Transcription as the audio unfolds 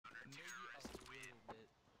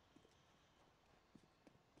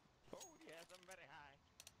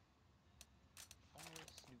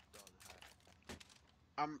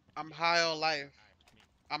I'm high on life.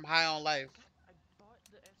 I'm high on life. I bought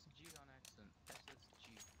the SG on accident.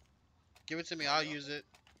 SSG. Give it to me. Are I'll you? use it.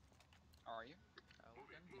 Are you? What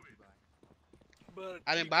gun did you buy? But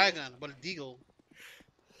I didn't buy a gun, but a deagle.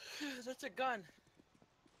 That's a gun.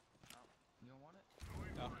 Oh, you don't want it?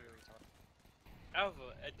 Oh, you're a retard.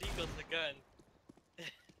 Alpha, a deagle's a gun.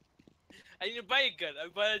 I didn't buy a gun. I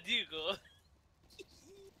bought a deagle.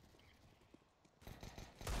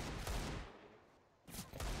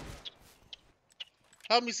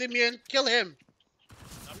 Help me, Simeon. Kill him.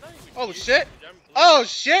 I'm not even. Oh shooting, shit. dude. I'm blue. Oh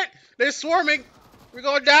shit. They're swarming. We're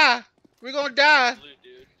gonna die. We're gonna die. I'm blue,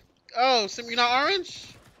 dude. Oh, Simeon, you're not orange?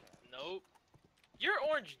 Nope. You're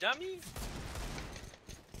orange, dummy.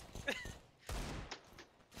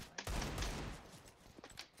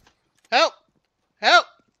 Help. Help.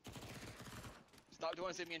 Stop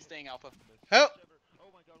doing Simeon staying alpha. Help.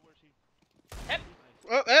 Oh my god, where's he? Hep.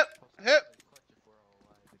 Oh, help. Plus, Help. I'd clutch if we're all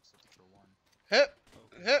alive, except for one. Help.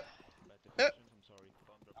 Okay. Help. Bad Help. decisions, I'm sorry.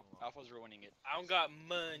 But I'm dropping low. Alpha's ruining it. I don't got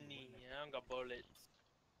money. I don't got bullets.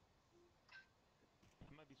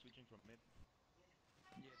 I might be switching from mid.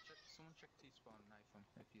 Yeah, someone check T-spawn, knife him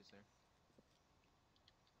if he's there.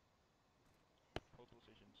 Hold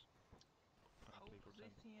positions. I Oh, play for 10.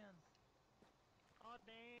 Lithian! Oh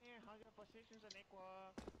damn, I got positions and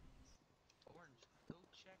equa. Orange, go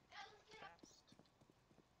check fast.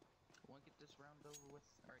 I want to get this round over with.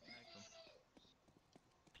 Alright, knife him.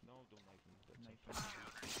 No, don't like me. That's Knife unfair.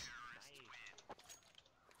 him.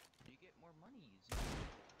 You get more money using it.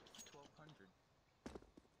 1200.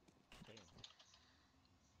 Damn.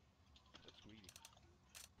 That's greedy.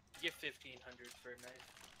 Get 1500 for a knife.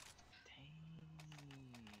 Dang.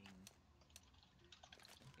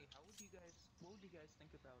 Hey, what would you guys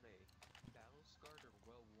think about a battle scarred or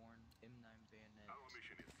well-worn M9 bayonet?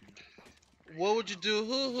 What would you do?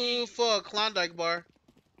 Hoo-hoo for a Klondike bar.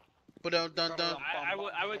 But dun dun dun. I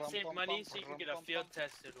would save money so you can get a field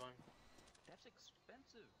tested one. That's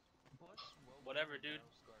expensive. Plus, Whatever, dude.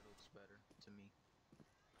 battle scarred looks better to me.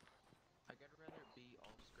 I'd rather it be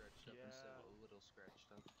all scratched up instead of a little scratched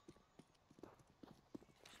up.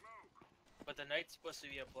 But the knight's supposed to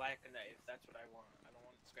be a black knife. That's what I want. I don't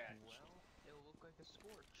want it scratched. Well, it'll look like a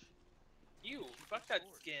scorch. You, Keep fuck the that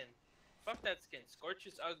Scorch. skin. Fuck that skin. Scorch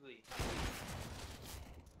is ugly.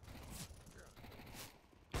 You're ugly.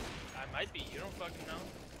 I might be. You don't fucking know.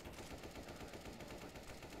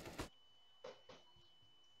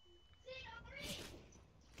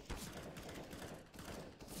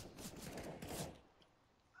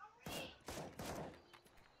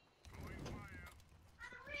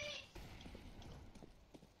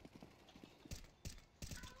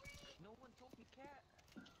 No one told me cat.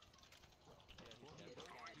 Well, he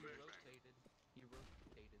rotated. He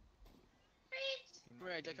rotated. He might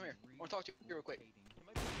Right, be come here. I want to talk to you real quick. rotating. He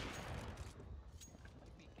might be.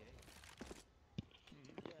 Might be gay.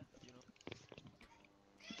 Yeah, you know.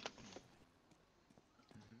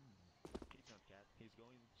 He's not cat. He's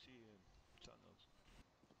going to see Thanos.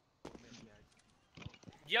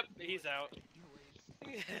 Yep, he's out. Anyways,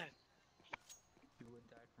 he would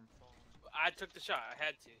die from falling. I took the shot. I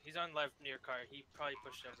had to. He's on left near car. He probably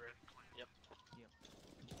pushed over. Yep. Yep.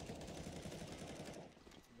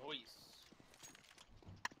 Noise.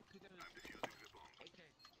 Okay.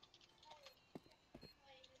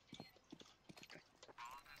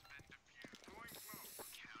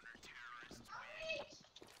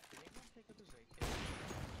 Did anyone pick up his AK?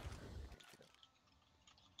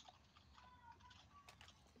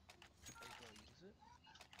 Are you gonna use it?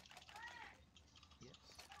 Yes.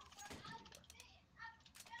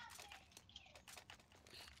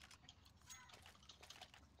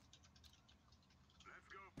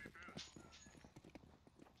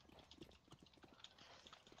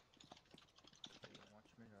 Are you gonna watch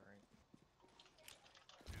me? Alright.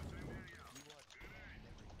 You watch me and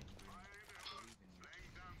everything, dude. I believe in you.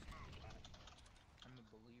 I'm a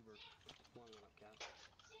believer. One went up, Cap.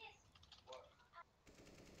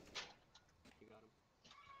 You got him.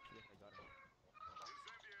 Yes, I got him.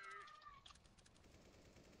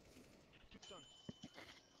 Tucson.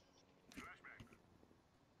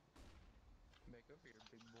 Back over here,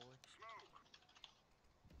 big boy.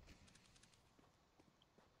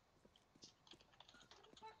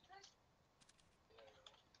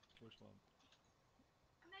 Which one?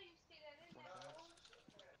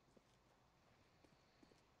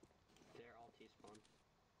 They're all T-spawn.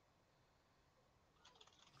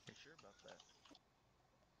 You sure about that?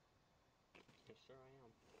 Yes, sir, I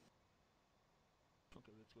am.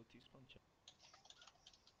 Okay, let's go T-spawn check.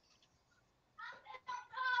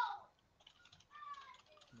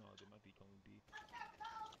 No, they might be going B.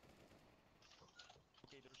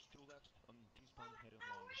 Okay, Come hit him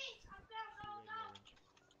long. Three-way orange.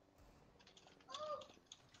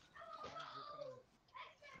 Orange, we're coming.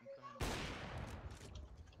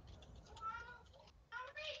 I'm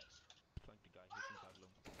coming. Flank the guy. He's inside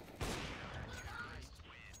long.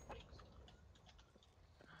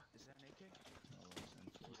 Is that an AK? Oh, it's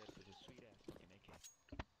M4. Yes, it's a sweet ass fucking AK.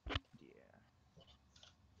 Yeah.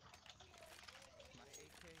 My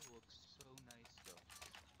AK looks so nice though.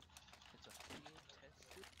 It's a field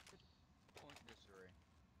tested point disarray.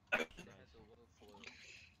 It has a low flow.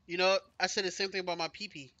 You know, I said the same thing about my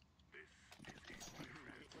PP.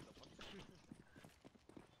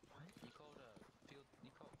 What? You call it a field? You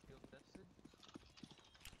call it field tested?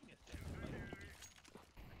 Yes, that's like,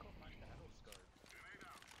 I call mine battle scarred.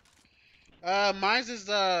 Mine's is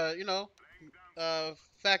you know,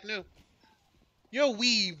 fact new. Yo,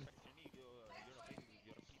 weeb. Actually, you're a baby with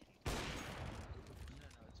your PP. No,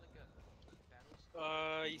 it's like a battle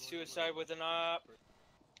scar. You suicide with an op.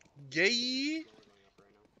 Gay. Slower going up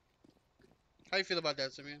right now. How you feel about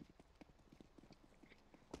that, Simeon?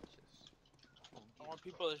 I want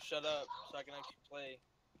people to shut up so I can actually play.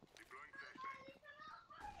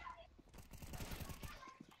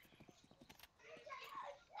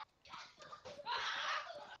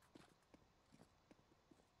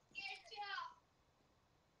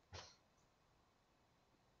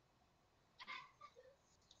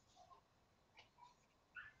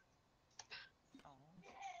 Aw.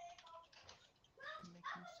 You make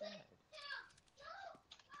me sad.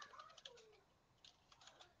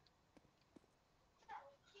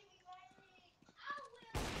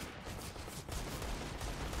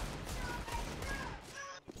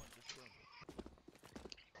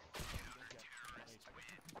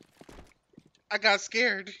 I got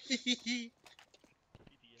scared.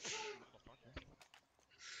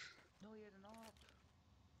 No, he had an op.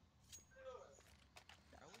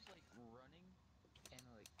 I was like running, and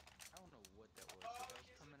like I don't know what that was. Like I was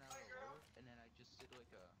coming out of the lower, and then I just did like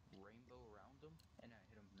a rainbow around him, and I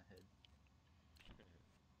hit him in the head.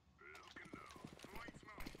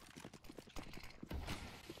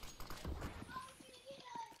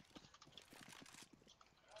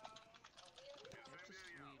 That's a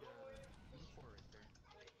sweet M4 right there.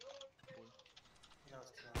 Blue.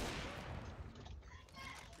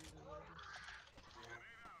 Industries or whatever.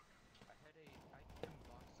 I can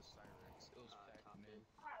box the Cyrex. It was back Top mid. mid.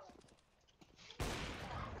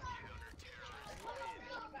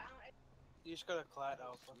 You just got a clat Oh,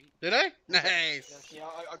 alpha. sweet. Did I? Nice. Yeah,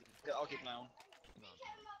 I'll keep my own. No,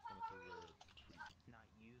 I'm coming through Not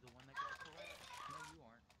you, the one that got collapsed. No, you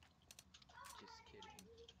aren't. Just kidding.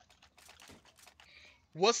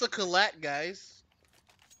 What's a collat, guys?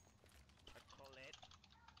 I call it.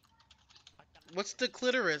 What's the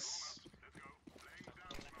clitoris?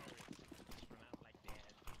 Pronounced like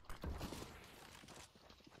that.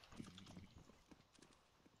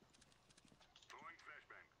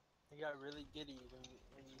 You got really giddy when you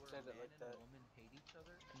It's where said a it man like and that. a woman hate each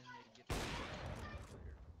other, and then they get together.